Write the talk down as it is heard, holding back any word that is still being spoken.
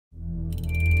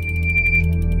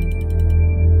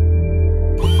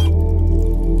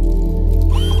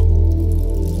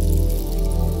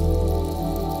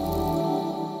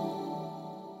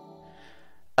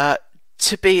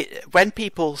when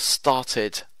people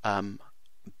started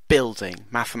building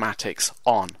mathematics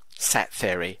on set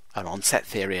theory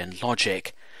and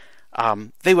logic,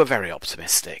 they were very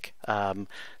optimistic.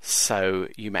 So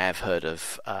you may have heard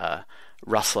of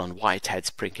Russell and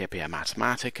Whitehead's Principia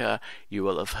Mathematica. You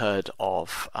will have heard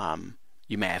of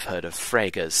you may have heard of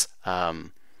Frege's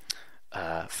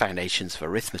Foundations of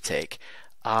Arithmetic.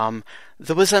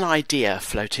 There was an idea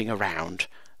floating around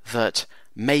that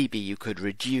maybe you could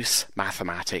reduce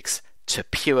mathematics to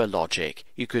pure logic.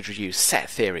 You could reduce set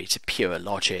theory to pure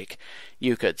logic.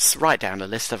 You could write down a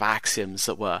list of axioms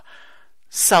that were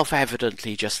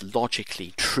self-evidently just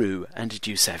logically true and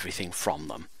deduce everything from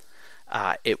them.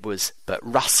 But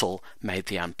Russell made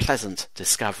the unpleasant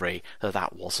discovery that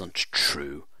that wasn't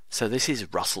true. So this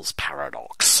is Russell's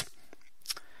paradox.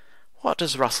 What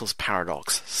does Russell's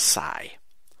paradox say?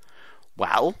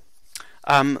 Well,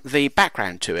 the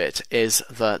background to it is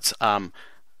that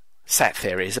set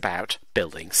theory is about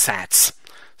building sets.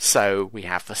 So we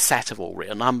have the set of all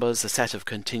real numbers, the set of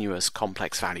continuous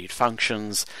complex valued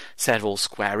functions, set of all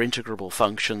square integrable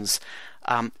functions.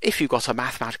 If you've got a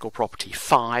mathematical property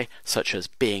phi, such as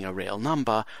being a real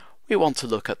number, we want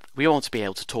to be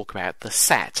able to talk about the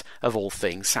set of all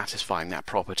things satisfying that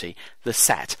property, the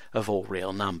set of all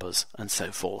real numbers, and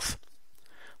so forth.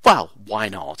 Well, why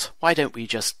not? Why don't we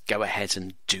just go ahead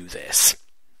and do this?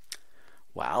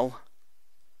 Well,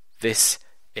 this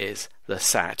is the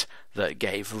set that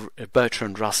gave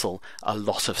Bertrand Russell a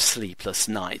lot of sleepless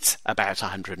nights about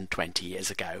 120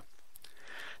 years ago.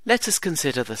 Let us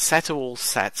consider the set of all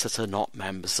sets that are not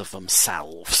members of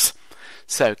themselves.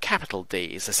 So capital D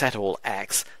is a set of all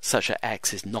x such that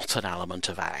x is not an element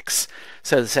of x.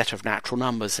 So the set of natural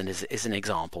numbers is an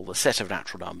example. The set of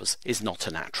natural numbers is not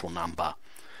a natural number.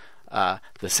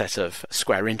 The set of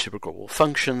square integrable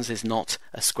functions is not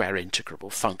a square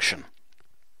integrable function.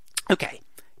 Okay,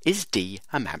 is D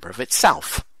a member of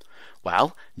itself?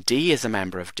 Well, D is a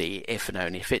member of D if and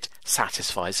only if it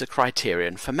satisfies the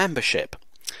criterion for membership.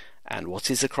 And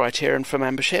what is the criterion for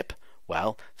membership?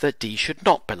 Well, that D should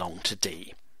not belong to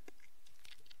D.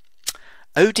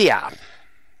 Oh dear.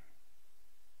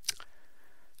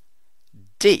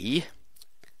 D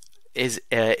is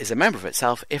a member of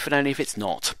itself if and only if it's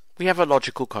not. We have a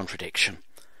logical contradiction.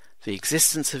 The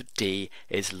existence of D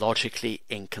is logically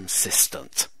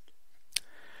inconsistent.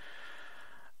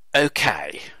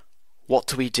 Okay, what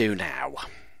do we do now?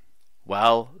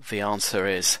 Well, the answer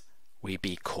is we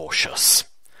be cautious.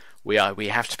 We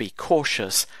have to be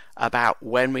cautious about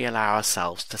when we allow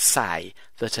ourselves to say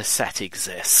that a set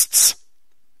exists.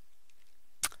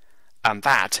 And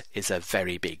that is a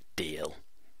very big deal.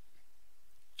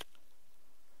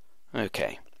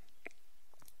 Okay.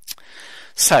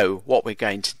 So what we're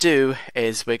going to do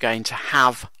is we're going to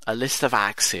have a list of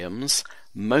axioms,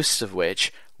 most of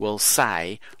which will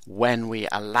say when we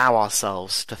allow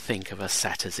ourselves to think of a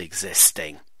set as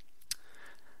existing.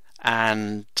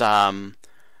 And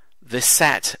this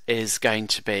set is going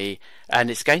to be, and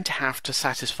it's going to have to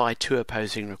satisfy two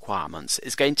opposing requirements.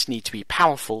 It's going to need to be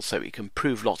powerful so we can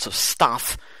prove lots of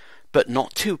stuff, but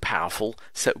not too powerful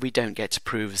so we don't get to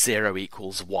prove 0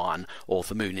 equals 1 or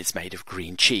the moon is made of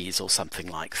green cheese or something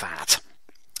like that.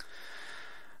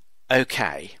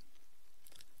 Okay.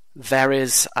 There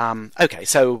is, okay,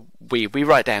 so we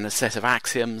write down a set of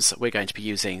axioms. We're going to be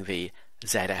using the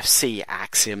ZFC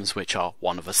axioms, which are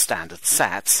one of the standard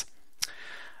sets.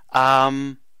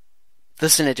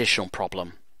 There's an additional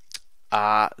problem.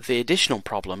 The additional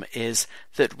problem is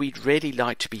that we'd really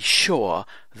like to be sure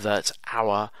that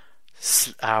our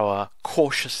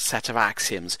cautious set of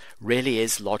axioms really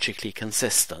is logically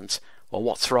consistent. Well,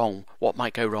 what's wrong? What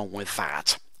might go wrong with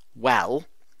that? Well,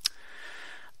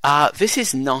 this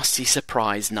is nasty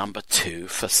surprise number 2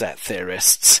 for set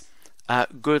theorists.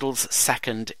 Gödel's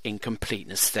second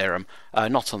incompleteness theorem,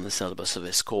 not on the syllabus of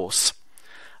this course.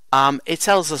 It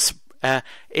tells us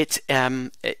its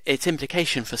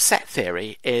implication for set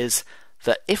theory is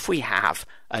that if we have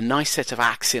a nice set of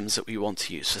axioms that we want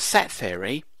to use for set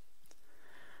theory,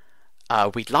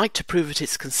 we'd like to prove that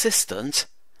it's consistent,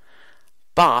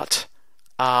 but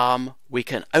we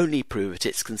can only prove that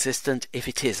it's consistent if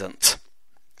it isn't.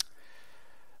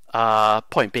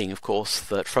 Point being, of course,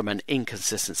 that from an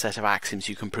inconsistent set of axioms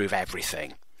you can prove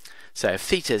everything. So if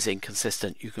theta is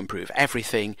inconsistent, you can prove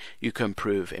everything. You can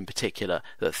prove, in particular,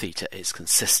 that theta is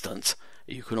consistent.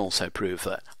 You can also prove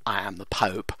that I am the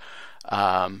Pope,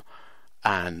 and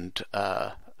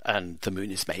the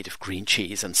moon is made of green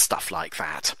cheese and stuff like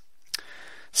that.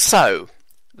 So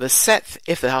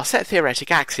If our set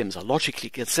theoretic axioms are logically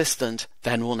consistent,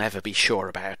 then we'll never be sure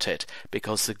about it,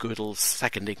 because the Gödel's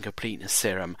second incompleteness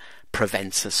theorem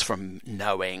prevents us from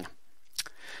knowing.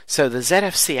 So the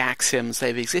ZFC axioms,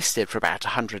 they've existed for about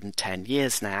 110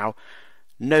 years now.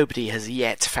 Nobody has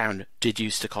yet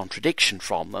deduced a contradiction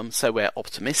from them, so we're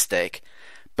optimistic,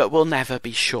 but we'll never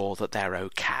be sure that they're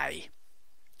okay.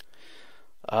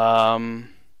 That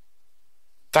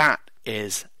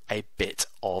is a bit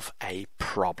of a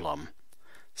problem.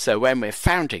 So when we're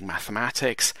founding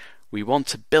mathematics, we want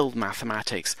to build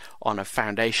mathematics on a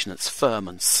foundation that's firm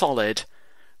and solid.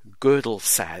 Gödel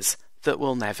says that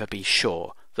we'll never be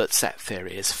sure that set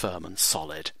theory is firm and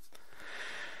solid.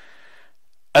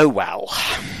 Oh well.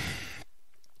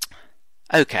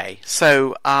 Okay,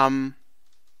 so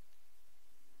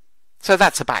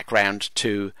that's a background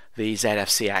to the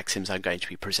ZFC axioms I'm going to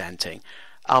be presenting.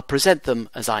 I'll present them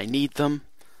as I need them,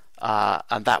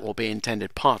 and that will be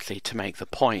intended partly to make the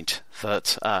point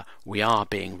that we are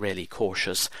being really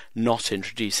cautious, not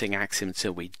introducing axioms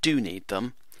until we do need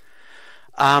them.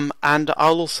 And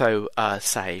I'll also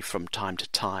say from time to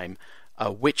time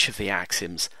which of the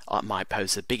axioms might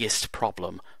pose the biggest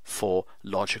problem for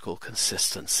logical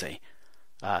consistency.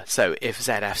 So if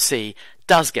ZFC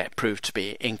does get proved to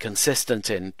be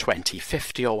inconsistent in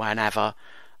 2050 or whenever,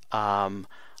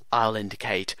 I'll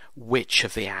indicate which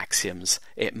of the axioms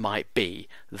it might be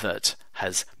that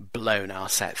has blown our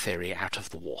set theory out of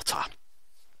the water.